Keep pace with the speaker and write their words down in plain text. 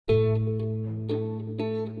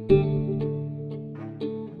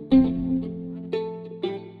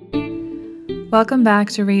Welcome back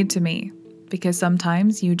to Read to Me, because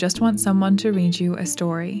sometimes you just want someone to read you a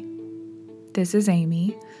story. This is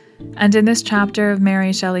Amy, and in this chapter of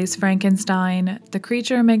Mary Shelley's Frankenstein, the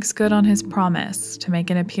creature makes good on his promise to make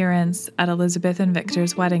an appearance at Elizabeth and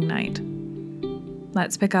Victor's wedding night.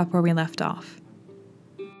 Let's pick up where we left off.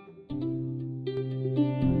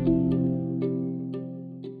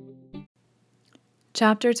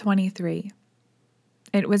 Chapter 23.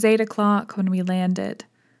 It was 8 o'clock when we landed.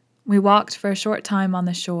 We walked for a short time on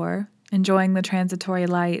the shore, enjoying the transitory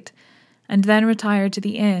light, and then retired to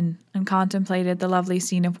the inn and contemplated the lovely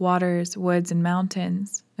scene of waters, woods, and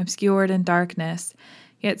mountains, obscured in darkness,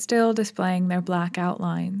 yet still displaying their black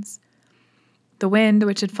outlines. The wind,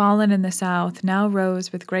 which had fallen in the south, now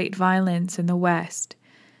rose with great violence in the west.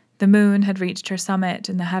 The moon had reached her summit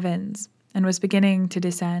in the heavens, and was beginning to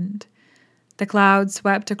descend. The clouds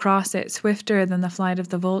swept across it swifter than the flight of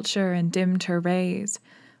the vulture and dimmed her rays,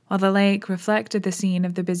 while the lake reflected the scene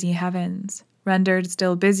of the busy heavens, rendered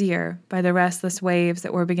still busier by the restless waves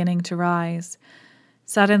that were beginning to rise.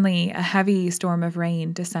 Suddenly, a heavy storm of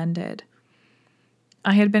rain descended.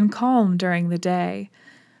 I had been calm during the day,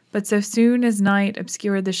 but so soon as night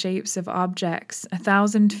obscured the shapes of objects,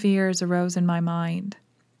 1,000 fears arose in my mind.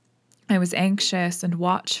 I was anxious and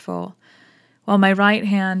watchful. While my right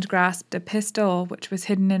hand grasped a pistol which was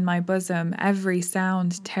hidden in my bosom, every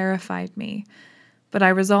sound terrified me. But I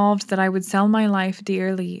resolved that I would sell my life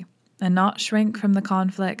dearly, and not shrink from the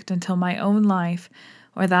conflict until my own life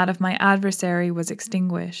or that of my adversary was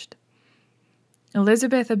extinguished.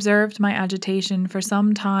 Elizabeth observed my agitation for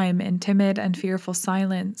some time in timid and fearful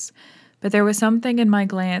silence, but there was something in my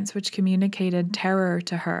glance which communicated terror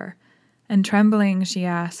to her, and trembling she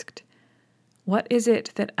asked, "What is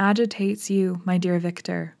it that agitates you, my dear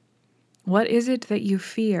Victor? What is it that you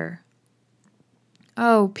fear?"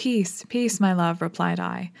 "Oh, peace, peace, my love," replied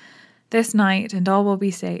I. "This night, and all will be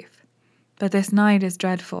safe. But this night is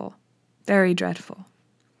dreadful, very dreadful."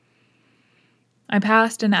 I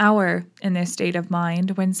passed an hour in this state of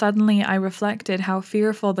mind, when suddenly I reflected how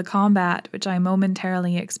fearful the combat which I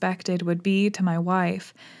momentarily expected would be to my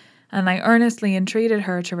wife, and I earnestly entreated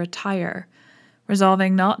her to retire,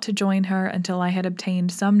 resolving not to join her until I had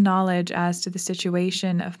obtained some knowledge as to the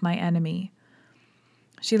situation of my enemy.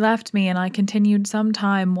 She left me, and I continued some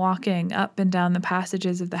time walking up and down the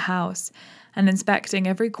passages of the house, and inspecting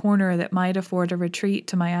every corner that might afford a retreat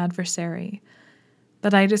to my adversary.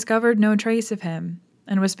 But I discovered no trace of him,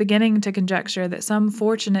 and was beginning to conjecture that some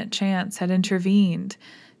fortunate chance had intervened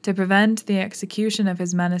to prevent the execution of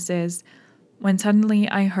his menaces, when suddenly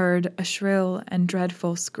I heard a shrill and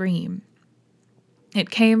dreadful scream.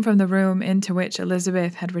 It came from the room into which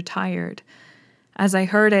Elizabeth had retired. As I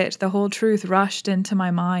heard it, the whole truth rushed into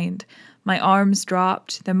my mind. My arms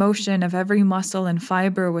dropped, the motion of every muscle and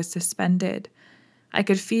fiber was suspended. I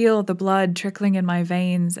could feel the blood trickling in my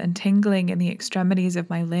veins and tingling in the extremities of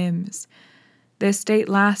my limbs. This state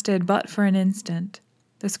lasted but for an instant.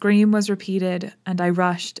 The scream was repeated, and I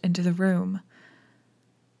rushed into the room.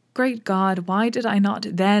 Great God, why did I not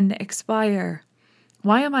then expire?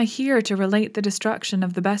 Why am I here to relate the destruction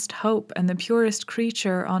of the best hope and the purest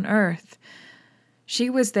creature on earth? She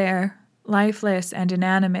was there, lifeless and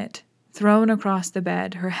inanimate, thrown across the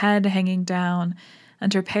bed, her head hanging down,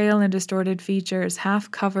 and her pale and distorted features half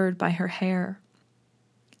covered by her hair.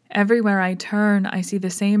 Everywhere I turn, I see the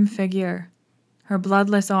same figure, her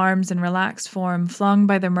bloodless arms and relaxed form flung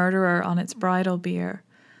by the murderer on its bridal bier.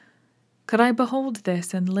 Could I behold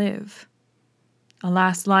this and live?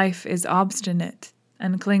 Alas, life is obstinate,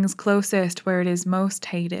 and clings closest where it is most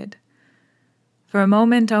hated. For a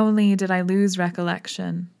moment only did I lose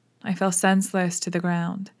recollection. I fell senseless to the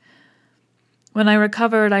ground. When I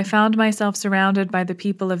recovered, I found myself surrounded by the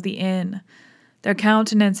people of the inn. Their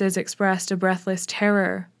countenances expressed a breathless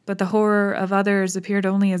terror, but the horror of others appeared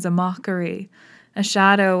only as a mockery, a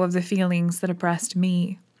shadow of the feelings that oppressed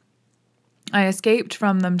me. I escaped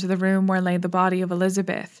from them to the room where lay the body of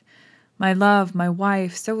Elizabeth, my love, my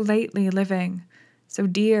wife, so lately living, so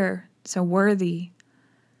dear, so worthy.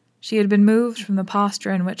 She had been moved from the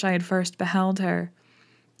posture in which I had first beheld her,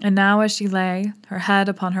 and now as she lay, her head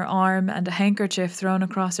upon her arm and a handkerchief thrown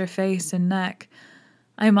across her face and neck,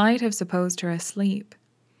 I might have supposed her asleep.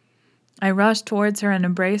 I rushed towards her and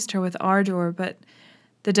embraced her with ardor, but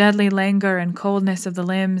the deadly languor and coldness of the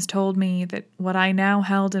limbs told me that what I now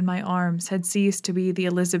held in my arms had ceased to be the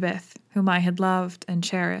Elizabeth whom I had loved and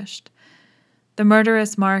cherished. The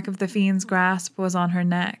murderous mark of the fiend's grasp was on her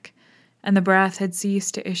neck, and the breath had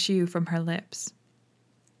ceased to issue from her lips.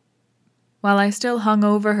 While I still hung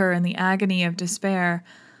over her in the agony of despair,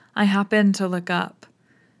 I happened to look up.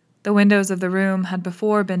 The windows of the room had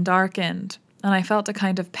before been darkened, and I felt a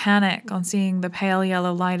kind of panic on seeing the pale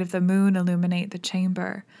yellow light of the moon illuminate the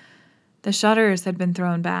chamber. The shutters had been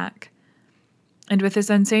thrown back, and with a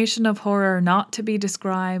sensation of horror not to be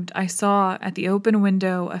described, I saw at the open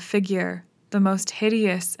window a figure, the most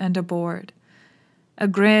hideous and abhorred. A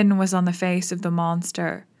grin was on the face of the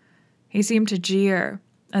monster. He seemed to jeer,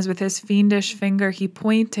 as with his fiendish finger he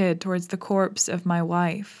pointed towards the corpse of my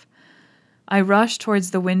wife. I rushed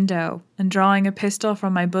towards the window, and drawing a pistol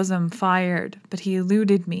from my bosom, fired, but he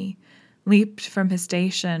eluded me, leaped from his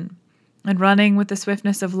station, and running with the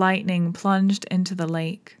swiftness of lightning, plunged into the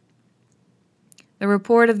lake. The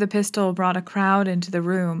report of the pistol brought a crowd into the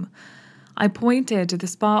room. I pointed to the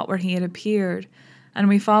spot where he had appeared, and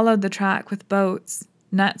we followed the track with boats.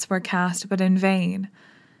 Nets were cast, but in vain.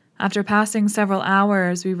 After passing several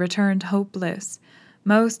hours, we returned hopeless,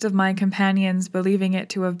 most of my companions believing it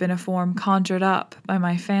to have been a form conjured up by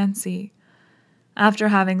my fancy. After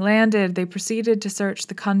having landed, they proceeded to search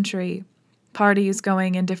the country, parties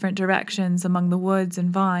going in different directions among the woods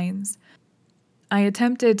and vines. I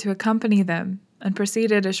attempted to accompany them, and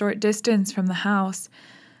proceeded a short distance from the house,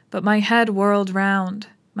 but my head whirled round,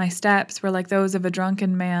 my steps were like those of a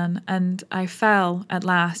drunken man, and I fell, at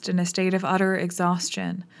last, in a state of utter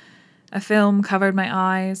exhaustion. A film covered my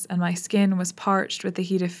eyes, and my skin was parched with the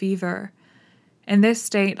heat of fever. In this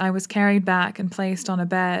state I was carried back and placed on a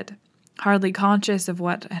bed, hardly conscious of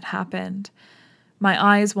what had happened. My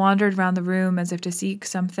eyes wandered round the room as if to seek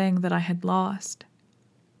something that I had lost.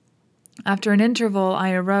 After an interval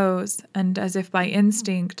I arose, and, as if by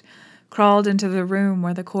instinct, crawled into the room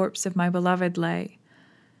where the corpse of my beloved lay.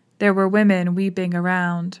 There were women weeping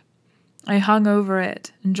around. I hung over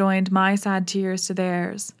it, and joined my sad tears to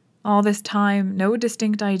theirs. All this time no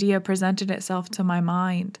distinct idea presented itself to my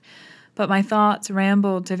mind, but my thoughts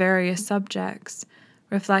rambled to various subjects,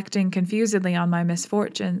 reflecting confusedly on my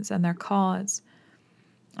misfortunes and their cause.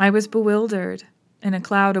 I was bewildered, in a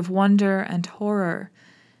cloud of wonder and horror.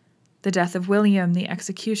 The death of William, the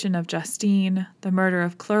execution of Justine, the murder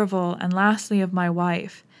of Clerval, and lastly of my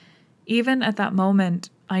wife. Even at that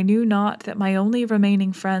moment, I knew not that my only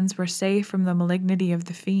remaining friends were safe from the malignity of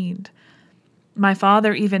the fiend. My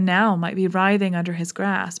father even now might be writhing under his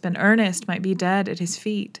grasp, and Ernest might be dead at his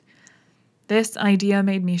feet. This idea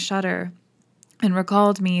made me shudder, and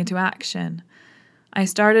recalled me to action. I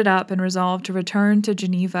started up and resolved to return to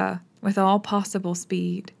Geneva with all possible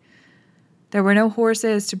speed. There were no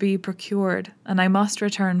horses to be procured, and I must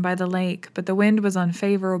return by the lake, but the wind was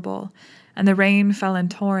unfavorable, and the rain fell in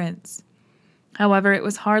torrents. However, it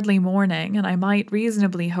was hardly morning, and I might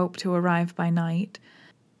reasonably hope to arrive by night.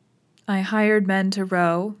 I hired men to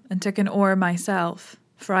row, and took an oar myself,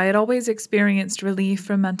 for I had always experienced relief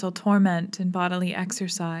from mental torment and bodily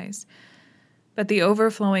exercise. But the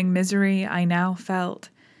overflowing misery I now felt,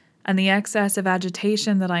 and the excess of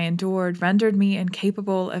agitation that I endured, rendered me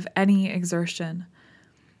incapable of any exertion.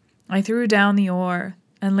 I threw down the oar,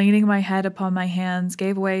 and leaning my head upon my hands,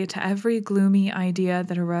 gave way to every gloomy idea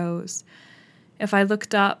that arose. If I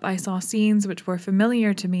looked up, I saw scenes which were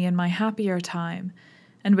familiar to me in my happier time,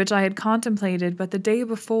 and which I had contemplated but the day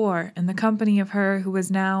before in the company of her who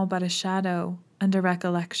was now but a shadow and a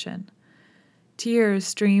recollection. Tears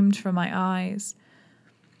streamed from my eyes.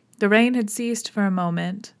 The rain had ceased for a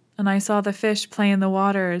moment, and I saw the fish play in the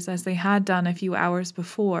waters as they had done a few hours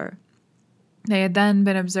before. They had then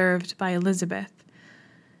been observed by Elizabeth.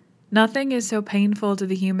 Nothing is so painful to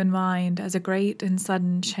the human mind as a great and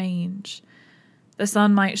sudden change. The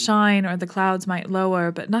sun might shine or the clouds might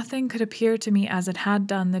lower, but nothing could appear to me as it had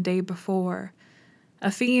done the day before.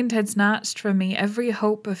 A fiend had snatched from me every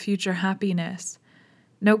hope of future happiness.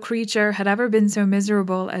 No creature had ever been so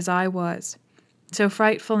miserable as I was. So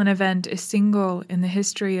frightful an event is single in the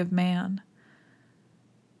history of man.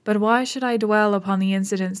 But why should I dwell upon the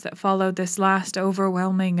incidents that followed this last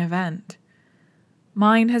overwhelming event?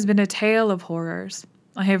 Mine has been a tale of horrors.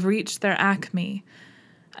 I have reached their acme,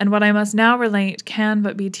 and what I must now relate can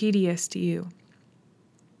but be tedious to you.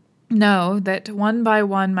 Know that one by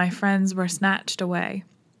one my friends were snatched away.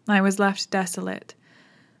 I was left desolate.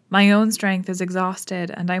 My own strength is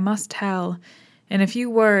exhausted, and I must tell, in a few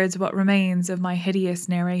words, what remains of my hideous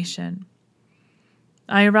narration.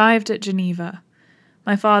 I arrived at Geneva.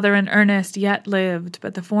 My father and Ernest yet lived,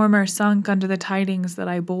 but the former sunk under the tidings that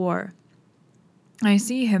I bore. I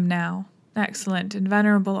see him now, excellent and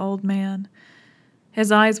venerable old man.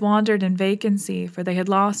 His eyes wandered in vacancy, for they had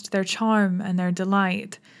lost their charm and their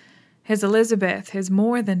delight. His Elizabeth, his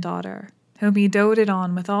more than daughter, whom he doted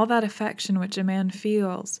on with all that affection which a man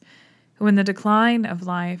feels, who in the decline of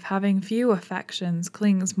life, having few affections,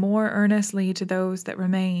 clings more earnestly to those that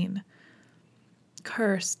remain.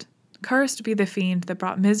 Cursed, Cursed be the fiend that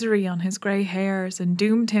brought misery on his grey hairs and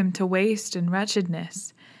doomed him to waste and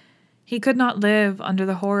wretchedness. He could not live under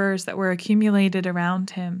the horrors that were accumulated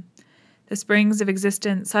around him. The springs of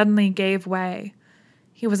existence suddenly gave way.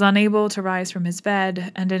 He was unable to rise from his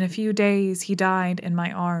bed, and in a few days he died in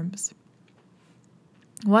my arms.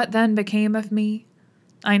 What then became of me?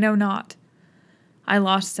 I know not. I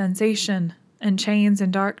lost sensation, and chains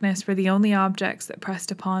and darkness were the only objects that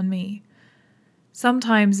pressed upon me.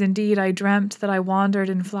 Sometimes, indeed, I dreamt that I wandered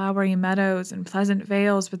in flowery meadows and pleasant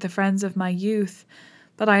vales with the friends of my youth,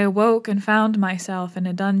 but I awoke and found myself in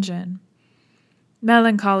a dungeon.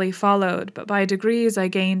 Melancholy followed, but by degrees I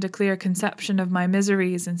gained a clear conception of my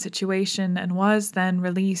miseries and situation, and was then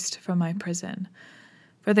released from my prison.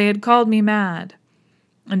 For they had called me mad,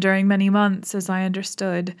 and during many months, as I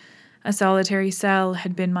understood, a solitary cell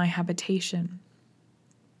had been my habitation.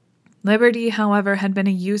 Liberty, however, had been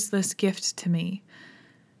a useless gift to me.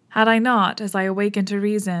 Had I not, as I awakened to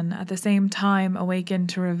reason, at the same time awakened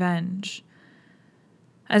to revenge?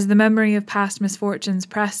 As the memory of past misfortunes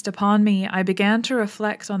pressed upon me, I began to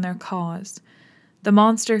reflect on their cause, the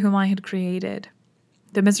monster whom I had created,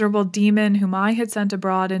 the miserable demon whom I had sent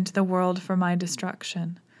abroad into the world for my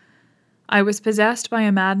destruction. I was possessed by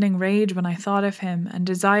a maddening rage when I thought of him, and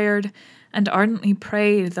desired and ardently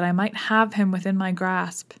prayed that I might have him within my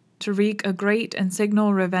grasp, to wreak a great and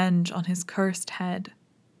signal revenge on his cursed head.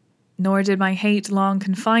 Nor did my hate long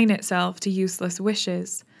confine itself to useless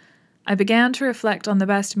wishes. I began to reflect on the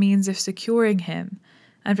best means of securing him,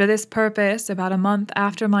 and for this purpose, about a month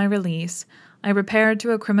after my release, I repaired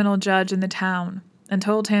to a criminal judge in the town, and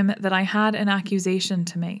told him that I had an accusation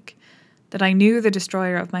to make, that I knew the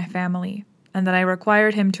destroyer of my family, and that I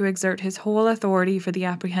required him to exert his whole authority for the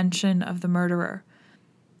apprehension of the murderer.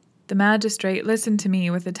 The magistrate listened to me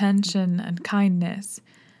with attention and kindness.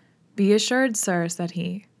 "Be assured, sir," said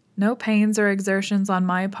he, "no pains or exertions on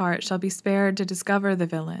my part shall be spared to discover the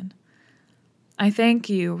villain." "I thank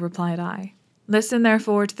you," replied I. "Listen,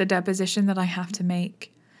 therefore, to the deposition that I have to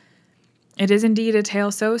make. It is indeed a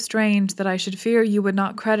tale so strange that I should fear you would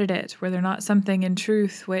not credit it were there not something in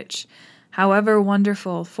truth which, however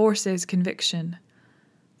wonderful, forces conviction.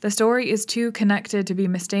 The story is too connected to be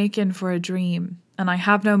mistaken for a dream, and I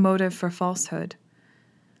have no motive for falsehood."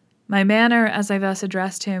 My manner, as I thus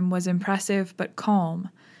addressed him, was impressive but calm.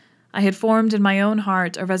 I had formed in my own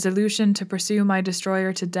heart a resolution to pursue my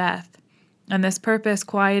destroyer to death, and this purpose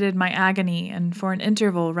quieted my agony and for an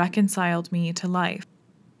interval reconciled me to life.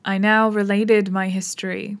 I now related my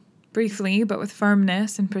history, briefly but with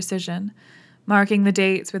firmness and precision, marking the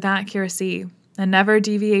dates with accuracy, and never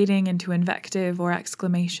deviating into invective or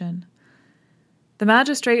exclamation. The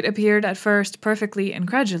magistrate appeared at first perfectly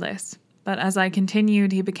incredulous, but as I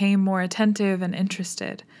continued he became more attentive and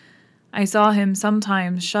interested. I saw him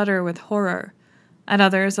sometimes shudder with horror. At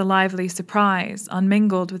others a lively surprise,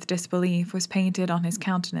 unmingled with disbelief, was painted on his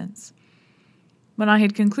countenance. When I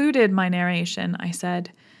had concluded my narration, I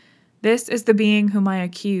said, "This is the being whom I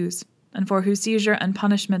accuse, and for whose seizure and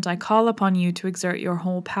punishment I call upon you to exert your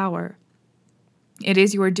whole power. It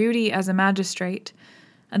is your duty as a magistrate,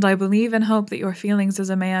 and I believe and hope that your feelings as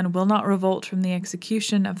a man will not revolt from the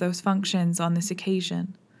execution of those functions on this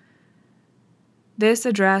occasion." This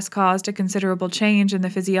address caused a considerable change in the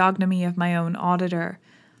physiognomy of my own auditor.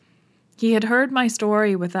 He had heard my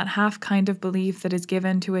story with that half kind of belief that is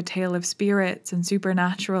given to a tale of spirits and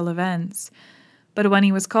supernatural events, but when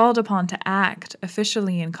he was called upon to act,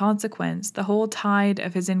 officially in consequence, the whole tide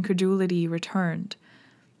of his incredulity returned.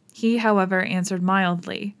 He, however, answered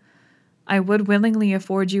mildly, "I would willingly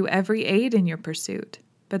afford you every aid in your pursuit,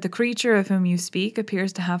 but the creature of whom you speak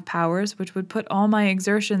appears to have powers which would put all my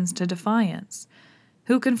exertions to defiance.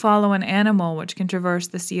 Who can follow an animal which can traverse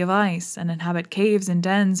the sea of ice and inhabit caves and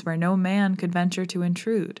dens where no man could venture to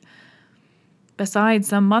intrude? Besides,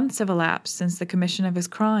 some months have elapsed since the commission of his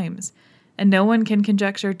crimes, and no one can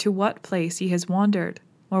conjecture to what place he has wandered,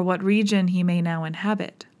 or what region he may now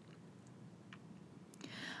inhabit.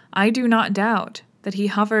 I do not doubt that he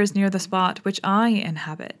hovers near the spot which I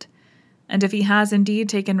inhabit, and if he has indeed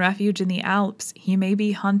taken refuge in the Alps, he may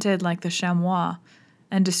be hunted like the chamois,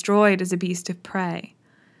 and destroyed as a beast of prey.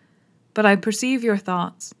 But I perceive your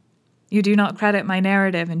thoughts. You do not credit my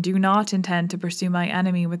narrative, and do not intend to pursue my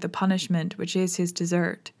enemy with the punishment which is his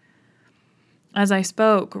desert." As I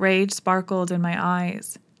spoke, rage sparkled in my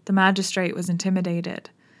eyes. The magistrate was intimidated.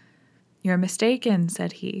 "You're mistaken,"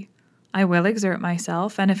 said he. "I will exert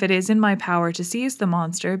myself, and if it is in my power to seize the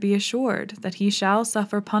monster, be assured that he shall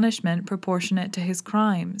suffer punishment proportionate to his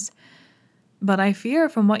crimes. But I fear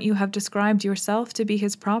from what you have described yourself to be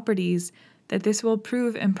his properties that this will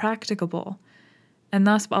prove impracticable. and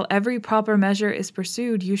thus while every proper measure is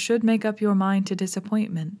pursued, you should make up your mind to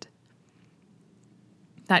disappointment.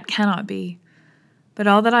 That cannot be, but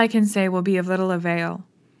all that I can say will be of little avail.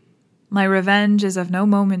 My revenge is of no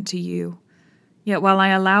moment to you, yet while I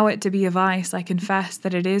allow it to be a vice, I confess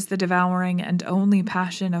that it is the devouring and only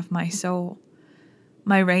passion of my soul.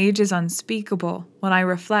 My rage is unspeakable when I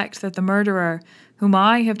reflect that the murderer, whom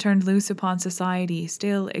I have turned loose upon society,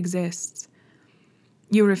 still exists.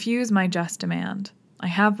 You refuse my just demand. I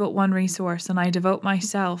have but one resource, and I devote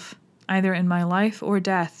myself, either in my life or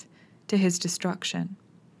death, to his destruction.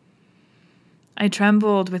 I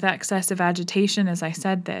trembled with excessive agitation as I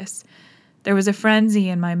said this. There was a frenzy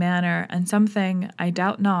in my manner, and something, I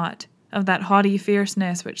doubt not, of that haughty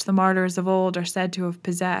fierceness which the martyrs of old are said to have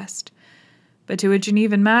possessed. But to a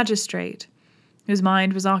Genevan magistrate, whose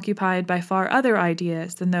mind was occupied by far other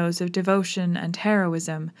ideas than those of devotion and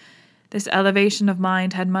heroism, this elevation of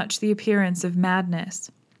mind had much the appearance of madness.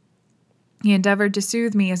 He endeavored to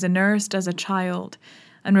soothe me as a nurse does a child,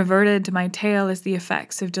 and reverted to my tale as the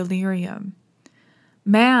effects of delirium.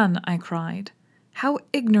 Man, I cried, how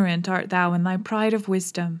ignorant art thou in thy pride of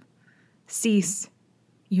wisdom! Cease.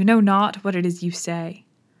 You know not what it is you say.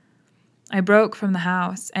 I broke from the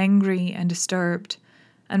house, angry and disturbed,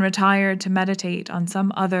 and retired to meditate on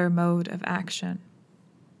some other mode of action.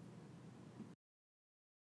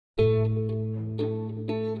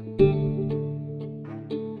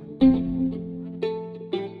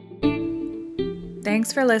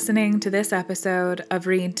 Thanks for listening to this episode of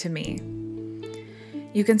Read to Me.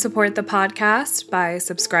 You can support the podcast by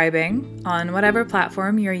subscribing on whatever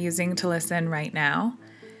platform you're using to listen right now.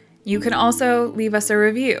 You can also leave us a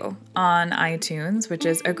review on iTunes, which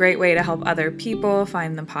is a great way to help other people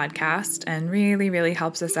find the podcast and really, really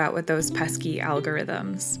helps us out with those pesky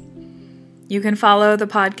algorithms. You can follow the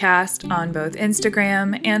podcast on both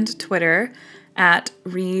Instagram and Twitter at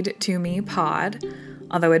ReadToMePod,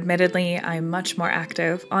 although admittedly I'm much more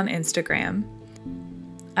active on Instagram.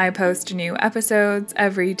 I post new episodes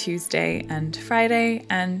every Tuesday and Friday,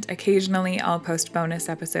 and occasionally I'll post bonus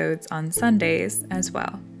episodes on Sundays as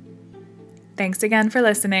well. Thanks again for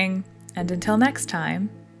listening, and until next time,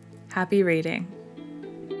 happy reading.